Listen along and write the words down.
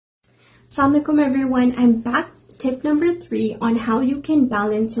Assalamualaikum everyone, I'm back with tip number 3 on how you can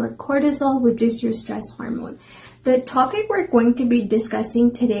balance your cortisol, which is your stress hormone. The topic we're going to be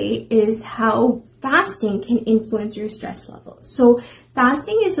discussing today is how fasting can influence your stress levels. So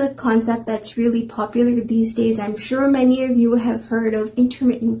fasting is a concept that's really popular these days. I'm sure many of you have heard of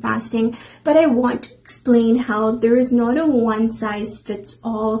intermittent fasting, but I want to explain how there is not a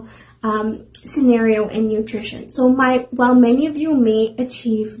one-size-fits-all scenario in nutrition. So while many of you may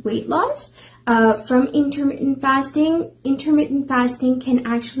achieve weight loss from intermittent fasting can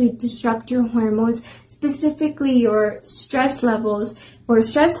actually disrupt your hormones, specifically your stress levels or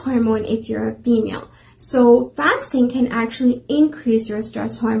stress hormone if you're a female. So fasting can actually increase your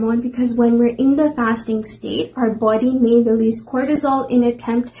stress hormone because when we're in the fasting state, our body may release cortisol in an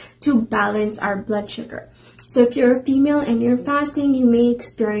attempt to balance our blood sugar. So if you're a female and you're fasting, you may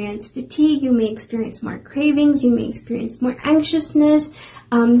experience fatigue, you may experience more cravings, you may experience more anxiousness,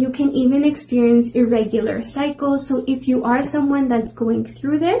 you can even experience irregular cycles. So if you are someone that's going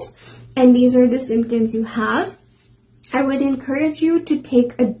through this and these are the symptoms you have, I would encourage you to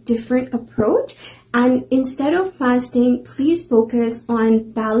take a different approach, and instead of fasting, please focus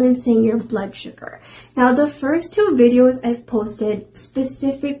on balancing your blood sugar. Now, the first 2 videos I've posted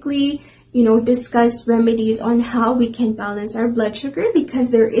specifically discuss remedies on how we can balance our blood sugar, because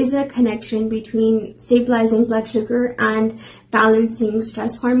there is a connection between stabilizing blood sugar and balancing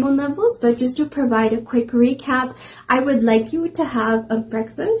stress hormone levels. But just to provide a quick recap, I would like you to have a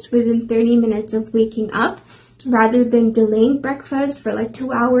breakfast within 30 minutes of waking up, rather than delaying breakfast for like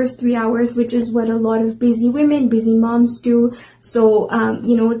 2 hours, 3 hours, which is what a lot of busy women, busy moms do. So,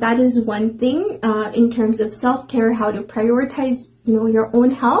 that is one thing in terms of self-care, how to prioritize, your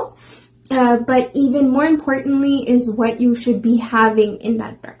own health. But even more importantly is what you should be having in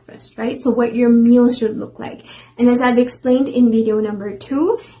that breakfast, right? So what your meal should look like. And as I've explained in video number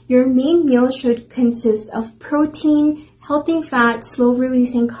 2, your main meal should consist of protein, healthy fats,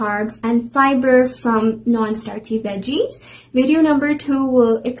 slow-releasing carbs, and fiber from non-starchy veggies. Video number 2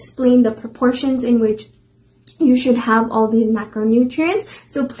 will explain the proportions in which you should have all these macronutrients.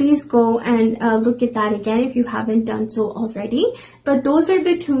 So please go and look at that again if you haven't done so already. But those are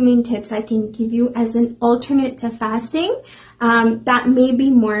the 2 main tips I can give you as an alternate to fasting that may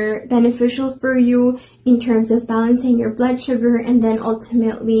be more beneficial for you in terms of balancing your blood sugar and then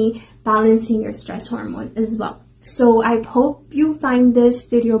ultimately balancing your stress hormone as well. So I hope you find this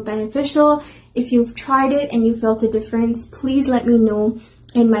video beneficial. If you've tried it and you felt a difference, please let me know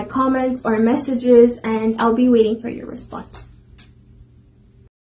in my comments or messages, and I'll be waiting for your response.